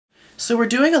So we're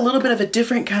doing a little bit of a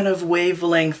different kind of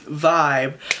wavelength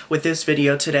vibe with this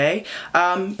video today,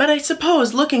 but I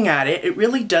suppose looking at it, it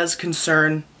really does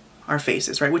concern our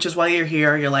faces, right? Which is why you're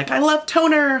here. You're like, I love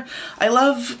toner, I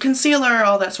love concealer,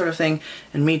 all that sort of thing,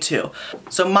 and me too.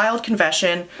 So mild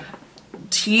confession,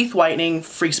 teeth whitening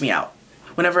freaks me out.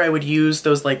 Whenever I would use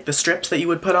those, like the strips that you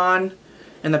would put on,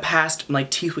 in the past, my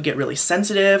teeth would get really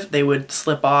sensitive, they would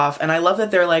slip off, and I love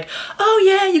that they're like, oh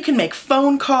yeah, you can make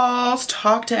phone calls,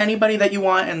 talk to anybody that you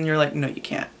want, and you're like, no, you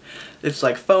can't. It's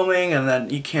like foaming, and then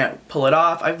you can't pull it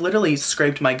off. I've literally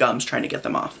scraped my gums trying to get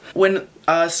them off. When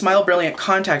Smile Brilliant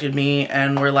contacted me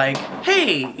and were like,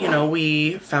 hey, you know,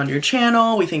 we found your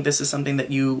channel, we think this is something that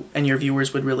you and your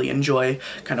viewers would really enjoy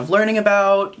kind of learning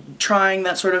about, trying,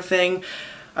 that sort of thing,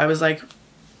 I was like,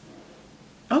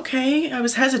 okay, I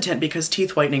was hesitant because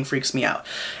teeth whitening freaks me out.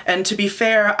 And to be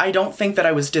fair, I don't think that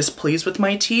I was displeased with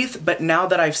my teeth, but now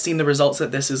that I've seen the results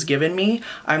that this has given me,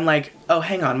 I'm like, oh,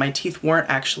 hang on, my teeth weren't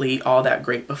actually all that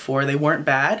great before. They weren't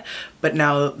bad, but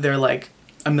now they're like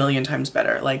a million times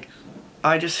better. Like,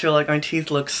 I just feel like my teeth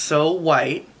look so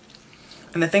white.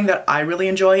 And the thing that I really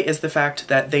enjoy is the fact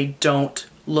that they don't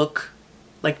look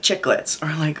like chiclets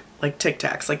or like Tic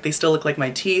Tacs. Like, they still look like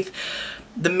my teeth.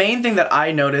 The main thing that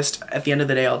I noticed at the end of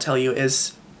the day, I'll tell you,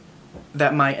 is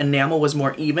that my enamel was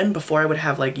more even. Before I would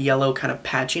have like yellow kind of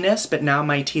patchiness, but now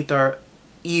my teeth are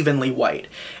evenly white.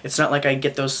 It's not like I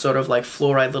get those sort of like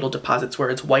fluoride little deposits where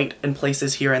it's white in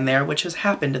places here and there, which has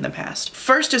happened in the past.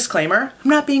 First disclaimer, I'm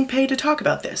not being paid to talk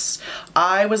about this.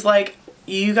 I was like,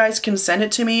 you guys can send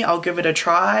it to me, I'll give it a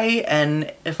try,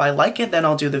 and if I like it, then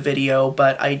I'll do the video,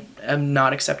 but I am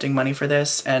not accepting money for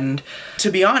this, and to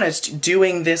be honest,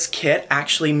 doing this kit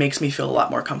actually makes me feel a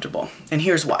lot more comfortable, and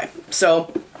here's why.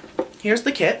 So, here's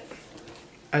the kit,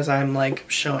 as I'm like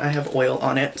showing, I have oil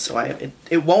on it, so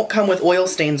it won't come with oil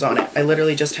stains on it. I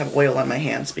literally just have oil on my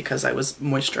hands because I was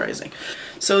moisturizing.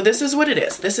 So this is what it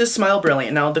is. This is Smile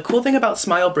Brilliant. Now, the cool thing about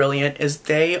Smile Brilliant is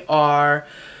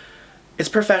it's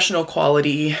professional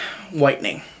quality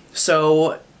whitening.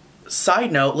 So,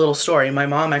 side note, little story, my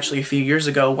mom actually a few years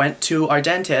ago went to our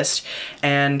dentist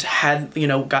and had, you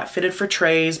know, got fitted for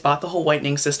trays, bought the whole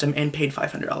whitening system, and paid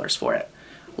 $500 for it.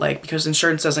 Like, because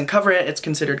insurance doesn't cover it, it's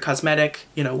considered cosmetic,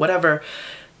 you know, whatever,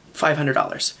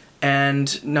 $500.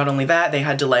 And not only that, they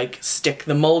had to like stick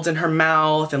the molds in her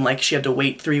mouth, and like she had to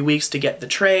wait 3 weeks to get the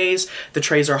trays. The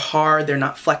trays are hard, they're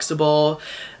not flexible,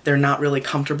 they're not really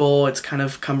comfortable, it's kind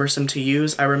of cumbersome to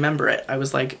use. I remember it. I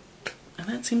was like,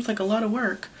 that seems like a lot of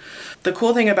work. The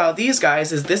cool thing about these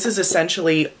guys is this is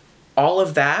essentially all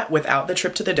of that without the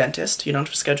trip to the dentist. You don't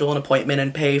have to schedule an appointment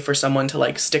and pay for someone to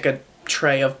like stick a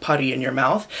tray of putty in your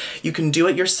mouth. You can do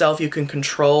it yourself, you can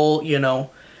control, you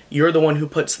know, you're the one who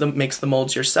makes the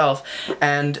molds yourself,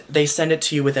 and they send it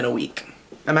to you within a week.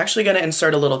 I'm actually gonna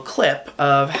insert a little clip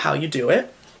of how you do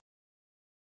it.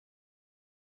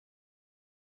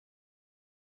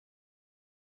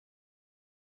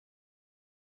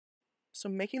 So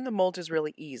making the molds is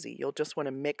really easy. You'll just want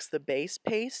to mix the base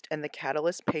paste and the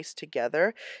catalyst paste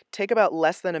together. Take about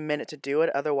less than a minute to do it,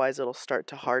 otherwise it'll start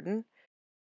to harden.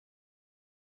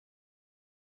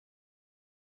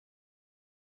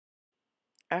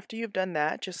 After you've done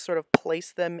that, just sort of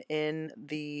place them in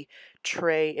the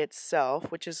tray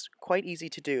itself, which is quite easy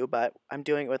to do, but I'm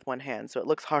doing it with one hand, so it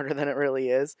looks harder than it really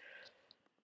is.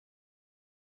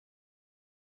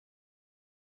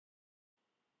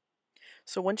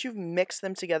 So once you've mixed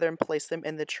them together and placed them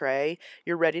in the tray,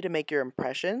 you're ready to make your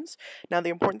impressions. Now,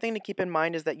 the important thing to keep in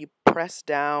mind is that you press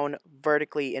down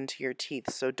vertically into your teeth,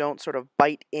 so don't sort of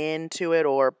bite into it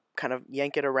or kind of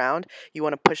yank it around. You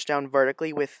want to push down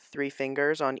vertically with 3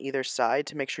 fingers on either side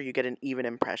to make sure you get an even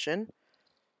impression.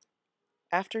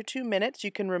 After 2 minutes,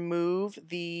 you can remove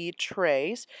the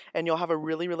trays, and you'll have a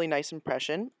really, really nice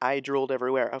impression. I drooled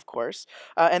everywhere, of course.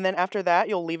 And then after that,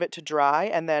 you'll leave it to dry,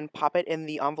 and then pop it in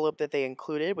the envelope that they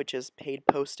included, which is paid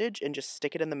postage, and just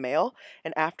stick it in the mail.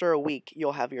 And after a week,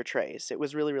 you'll have your trays. It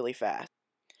was really, really fast.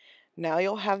 Now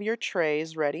you'll have your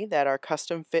trays ready that are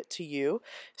custom fit to you.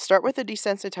 Start with a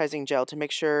desensitizing gel to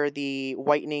make sure the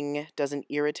whitening doesn't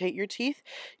irritate your teeth.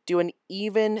 Do an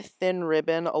even thin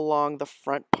ribbon along the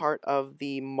front part of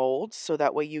the mold so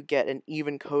that way you get an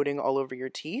even coating all over your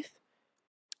teeth.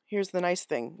 Here's the nice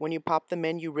thing. When you pop them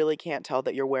in, you really can't tell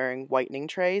that you're wearing whitening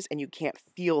trays, and you can't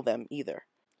feel them either.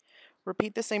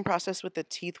 Repeat the same process with the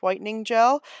teeth whitening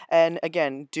gel, and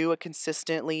again, do a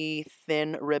consistently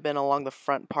thin ribbon along the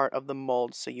front part of the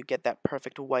mold so you get that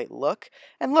perfect white look.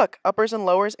 And look, uppers and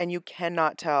lowers, and you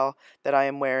cannot tell that I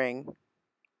am wearing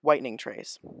whitening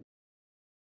trays.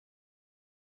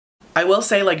 I will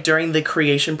say, like, during the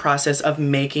creation process of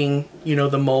making, you know,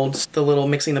 the molds, the little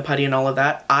mixing the putty and all of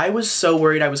that, I was so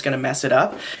worried I was gonna mess it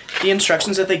up. The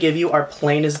instructions that they give you are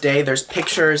plain as day. There's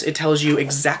pictures, it tells you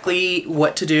exactly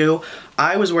what to do.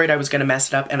 I was worried I was gonna mess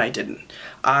it up, and I didn't.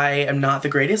 I am not the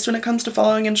greatest when it comes to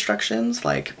following instructions,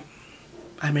 like,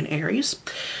 I'm an Aries.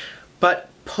 But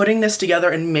putting this together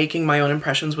and making my own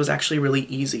impressions was actually really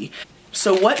easy.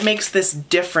 So what makes this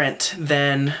different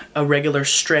than a regular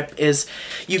strip is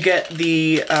you get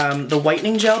the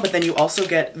whitening gel, but then you also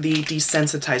get the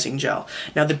desensitizing gel.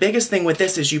 Now the biggest thing with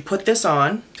this is you put this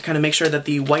on to kind of make sure that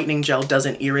the whitening gel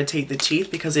doesn't irritate the teeth,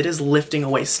 because it is lifting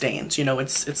away stains. You know,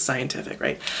 it's scientific,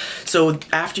 right? So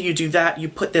after you do that, you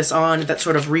put this on, that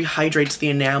sort of rehydrates the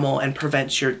enamel and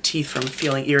prevents your teeth from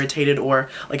feeling irritated, or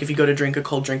like if you go to drink a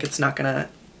cold drink, it's not gonna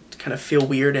kind of feel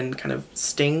weird and kind of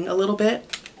sting a little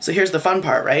bit. So here's the fun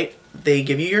part, right? They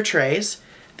give you your trays.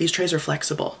 These trays are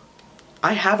flexible.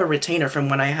 I have a retainer from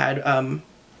when I had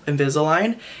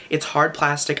Invisalign. It's hard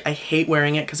plastic. I hate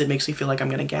wearing it because it makes me feel like I'm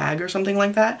gonna gag or something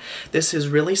like that. This is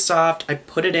really soft. I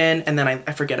put it in and then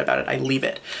I forget about it. I leave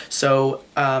it. So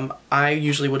I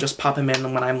usually will just pop them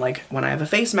in when I'm like, when I have a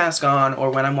face mask on, or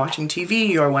when I'm watching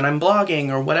TV, or when I'm blogging,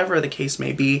 or whatever the case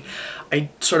may be. I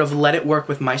sort of let it work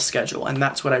with my schedule, and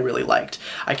that's what I really liked.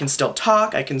 I can still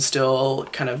talk, I can still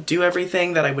kind of do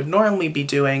everything that I would normally be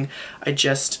doing. I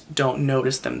just don't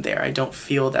notice them there. I don't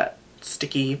feel that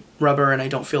sticky rubber, and I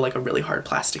don't feel like a really hard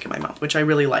plastic in my mouth, which I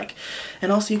really like.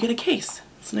 And also you get a case.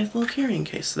 It's a nice little carrying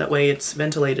case, so that way it's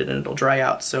ventilated and it'll dry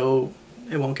out so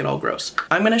it won't get all gross.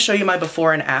 I'm gonna show you my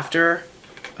before and after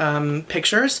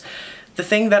pictures. The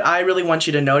thing that I really want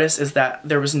you to notice is that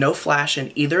there was no flash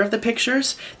in either of the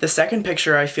pictures. The second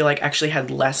picture I feel like actually had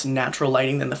less natural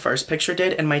lighting than the first picture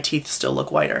did, and my teeth still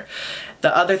look whiter.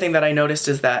 The other thing that I noticed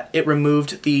is that it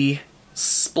removed the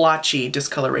splotchy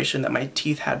discoloration that my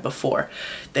teeth had before.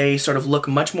 They sort of look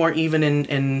much more even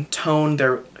in tone.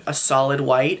 They're a solid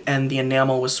white, and the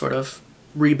enamel was sort of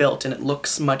rebuilt, and it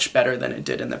looks much better than it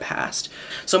did in the past.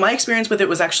 So my experience with it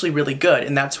was actually really good,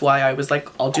 and that's why I was like,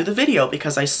 I'll do the video,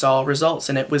 because I saw results,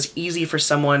 and it was easy for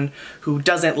someone who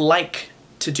doesn't like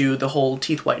to do the whole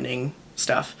teeth whitening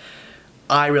stuff.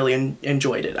 I really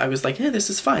enjoyed it. I was like, yeah, this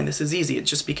is fine, this is easy. It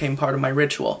just became part of my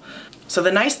ritual. So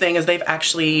the nice thing is they've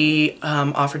actually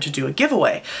offered to do a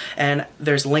giveaway, and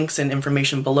there's links and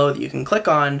information below that you can click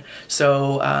on,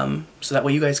 so so that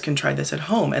way you guys can try this at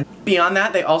home. And beyond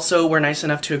that, they also were nice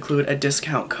enough to include a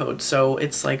discount code. So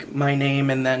it's like my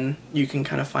name, and then you can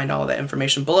kind of find all that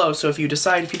information below. So if you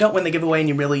decide, if you don't win the giveaway and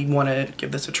you really want to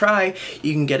give this a try,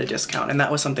 you can get a discount. And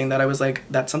that was something that I was like,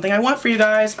 that's something I want for you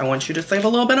guys. I want you to save a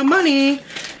little bit of money.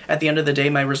 At the end of the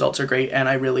day, my results are great, and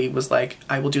I really was like,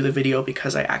 I will do the video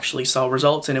because I actually saw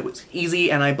results, and it was easy,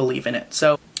 and I believe in it.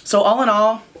 So all in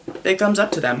all, big thumbs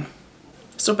up to them.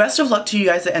 So best of luck to you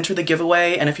guys that enter the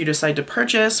giveaway, and if you decide to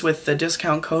purchase with the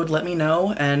discount code, let me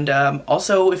know. And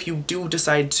also, if you do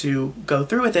decide to go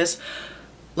through with this,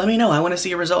 let me know. I want to see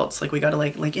your results. Like, we gotta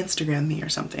like Instagram me or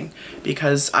something,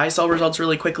 because I saw results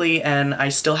really quickly, and I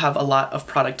still have a lot of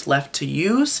product left to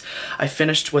use. I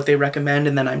finished what they recommend,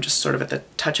 and then I'm just sort of at the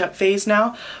touch-up phase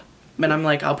now, and I'm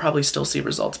like, I'll probably still see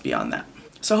results beyond that.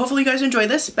 So hopefully you guys enjoy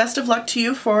this. Best of luck to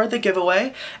you for the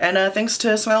giveaway, and thanks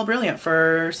to Smile Brilliant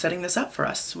for setting this up for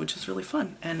us, which is really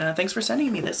fun. And thanks for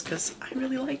sending me this, because I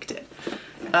really liked it.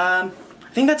 I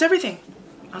think that's everything.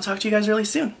 I'll talk to you guys really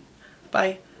soon.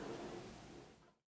 Bye.